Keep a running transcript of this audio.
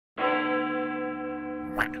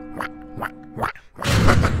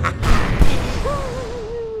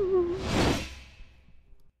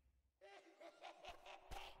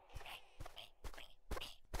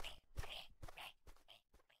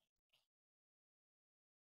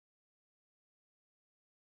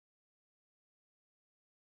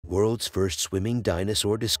World's first swimming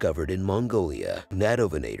dinosaur discovered in Mongolia,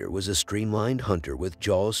 Natovenator was a streamlined hunter with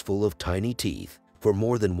jaws full of tiny teeth. For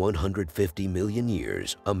more than 150 million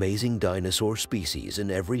years, amazing dinosaur species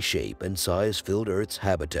in every shape and size filled Earth's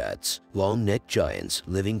habitats. Long-necked giants,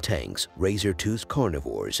 living tanks, razor-toothed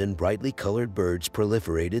carnivores, and brightly colored birds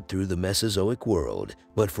proliferated through the Mesozoic world.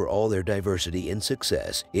 But for all their diversity and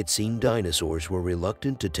success, it seemed dinosaurs were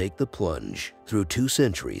reluctant to take the plunge. Through 2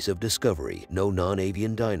 centuries of discovery, no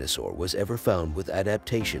non-avian dinosaur was ever found with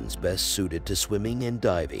adaptations best suited to swimming and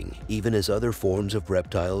diving, even as other forms of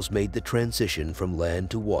reptiles made the transition from land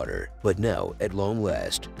to water. But now, at long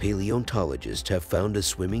last, paleontologists have found a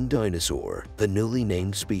swimming dinosaur. The newly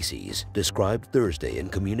named species, described Thursday in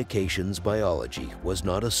Communications Biology, was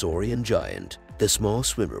not a saurian giant. The small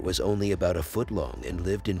swimmer was only about a foot long and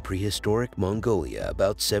lived in prehistoric Mongolia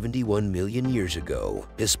about 71 million years ago.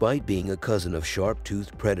 Despite being a cousin of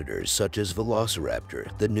sharp-toothed predators such as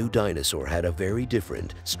Velociraptor, the new dinosaur had a very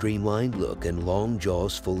different, streamlined look and long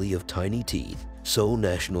jaws full of tiny teeth. Seoul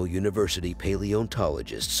National University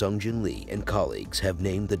paleontologist Sungjin Lee and colleagues have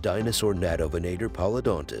named the dinosaur Natovenator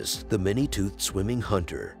paleodontus, the many-toothed swimming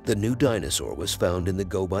hunter. The new dinosaur was found in the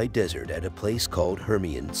Gobi Desert at a place called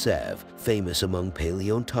Hermian Sav, famous among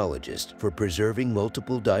paleontologists for preserving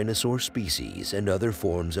multiple dinosaur species and other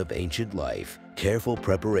forms of ancient life. Careful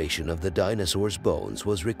preparation of the dinosaur's bones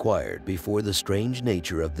was required before the strange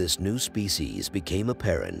nature of this new species became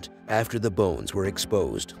apparent. After the bones were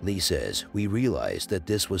exposed, Lee says, we realized that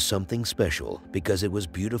this was something special because it was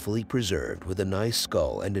beautifully preserved with a nice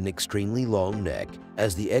skull and an extremely long neck.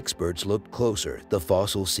 As the experts looked closer, the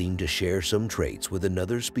fossil seemed to share some traits with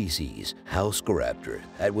another species, Hauscaraptor,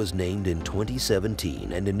 that was named in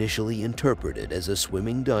 2017 and initially interpreted as a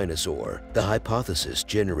swimming dinosaur. The hypothesis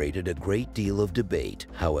generated a great deal of debate,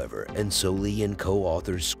 however, and so Lee and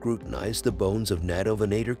co-authors scrutinized the bones of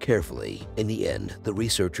Natovenator carefully. In the end, the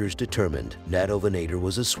researchers determined Natovenator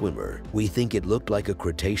was a swimmer. We think it looked like a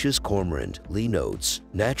Cretaceous cormorant, Lee notes.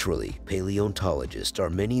 Naturally, paleontologists are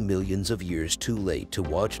many millions of years too late to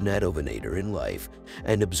watch Natovenator in life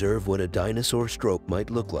and observe what a dinosaur stroke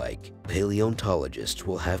might look like. Paleontologists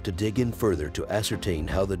will have to dig in further to ascertain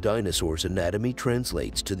how the dinosaur's anatomy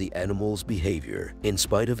translates to the animal's behavior. In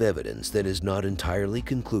spite of evidence that is not entirely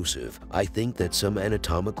conclusive, I think that some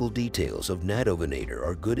anatomical details of Natovenator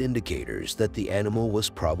are good indicators that the animal was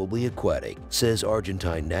probably aquatic, says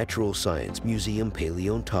Argentine Natural Science Museum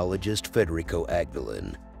paleontologist Federico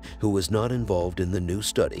Agdalin, who was not involved in the new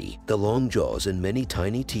study. The long jaws and many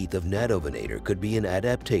tiny teeth of Natovenator could be an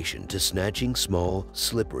adaptation to snatching small,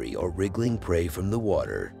 slippery, or wriggling prey from the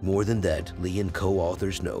water. More than that, Lee and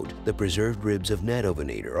co-authors note, the preserved ribs of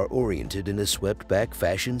Natovenator are oriented in a swept-back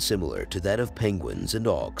fashion similar to that of penguins and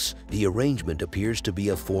auks. The arrangement appears to be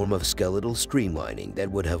a form of skeletal streamlining that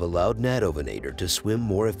would have allowed Natovenator to swim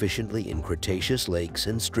more efficiently in Cretaceous lakes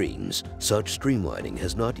and streams. Such streamlining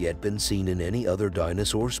has not yet been seen in any other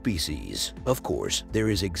dinosaur species. Of course, there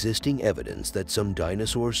is existing evidence that some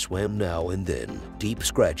dinosaurs swam now and then. Deep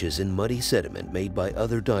scratches in muddy sediment made by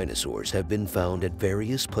other dinosaurs have been found at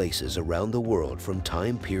various places around the world from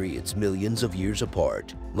time periods millions of years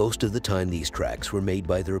apart. Most of the time these tracks were made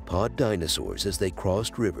by theropod dinosaurs as they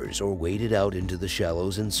crossed rivers or waded out into the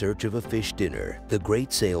shallows in search of a fish dinner. The great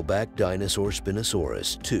sailback dinosaur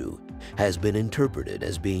Spinosaurus, too, has been interpreted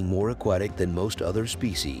as being more aquatic than most other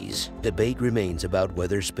species. Debate remains about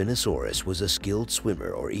whether Spinosaurus was a skilled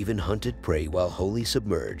swimmer or even hunted prey while wholly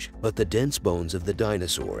submerged, but the dense bones of the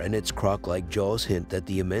dinosaur and its croc-like jaws hint that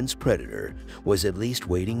the immense predator was at least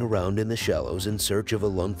wading around in the shallows in search of a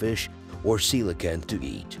lungfish or coelacanth to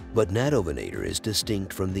eat. But Natovenator is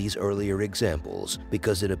distinct from these earlier examples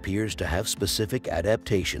because it appears to have specific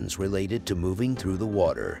adaptations related to moving through the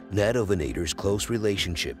water. Natovenator's close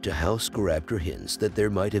relationship to Hauscaraptor hints that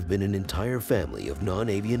there might have been an entire family of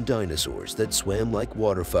non-avian dinosaurs that swam like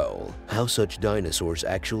waterfowl. How such dinosaurs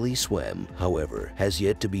actually swam, however, has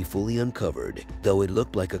yet to be fully uncovered. Though it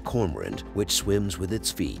looked like a cormorant, which swims with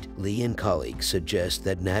its feet, Lee and colleagues suggest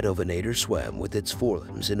that Natovenator swam with its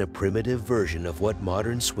forelimbs in a primitive primitive version of what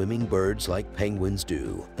modern swimming birds like penguins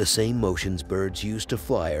do. The same motions birds use to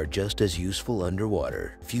fly are just as useful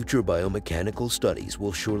underwater. Future biomechanical studies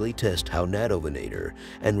will surely test how Natovenator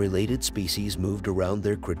and related species moved around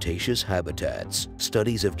their Cretaceous habitats.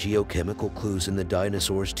 Studies of geochemical clues in the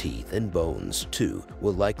dinosaurs' teeth and bones, too,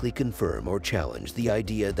 will likely confirm or challenge the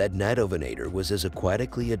idea that Natovenator was as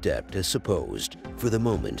aquatically adept as supposed. For the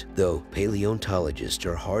moment, though, paleontologists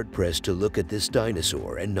are hard-pressed to look at this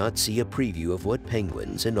dinosaur and not see a preview of what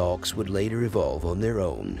penguins and auks would later evolve on their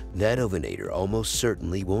own. Natovenator almost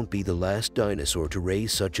certainly won't be the last dinosaur to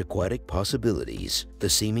raise such aquatic possibilities. The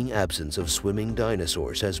seeming absence of swimming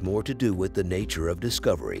dinosaurs has more to do with the nature of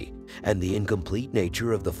discovery and the incomplete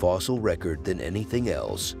nature of the fossil record than anything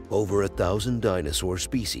else. Over 1,000 dinosaur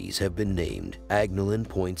species have been named, Agnelin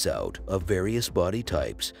points out, of various body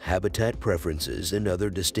types, habitat preferences, and other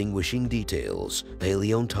distinguishing details.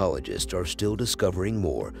 Paleontologists are still discovering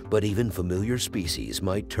more, but even familiar species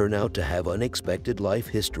might turn out to have unexpected life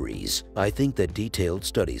histories. I think that detailed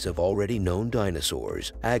studies of already known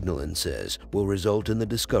dinosaurs, Agnelin says, will result in the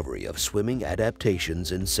discovery of swimming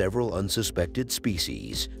adaptations in several unsuspected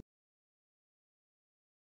species.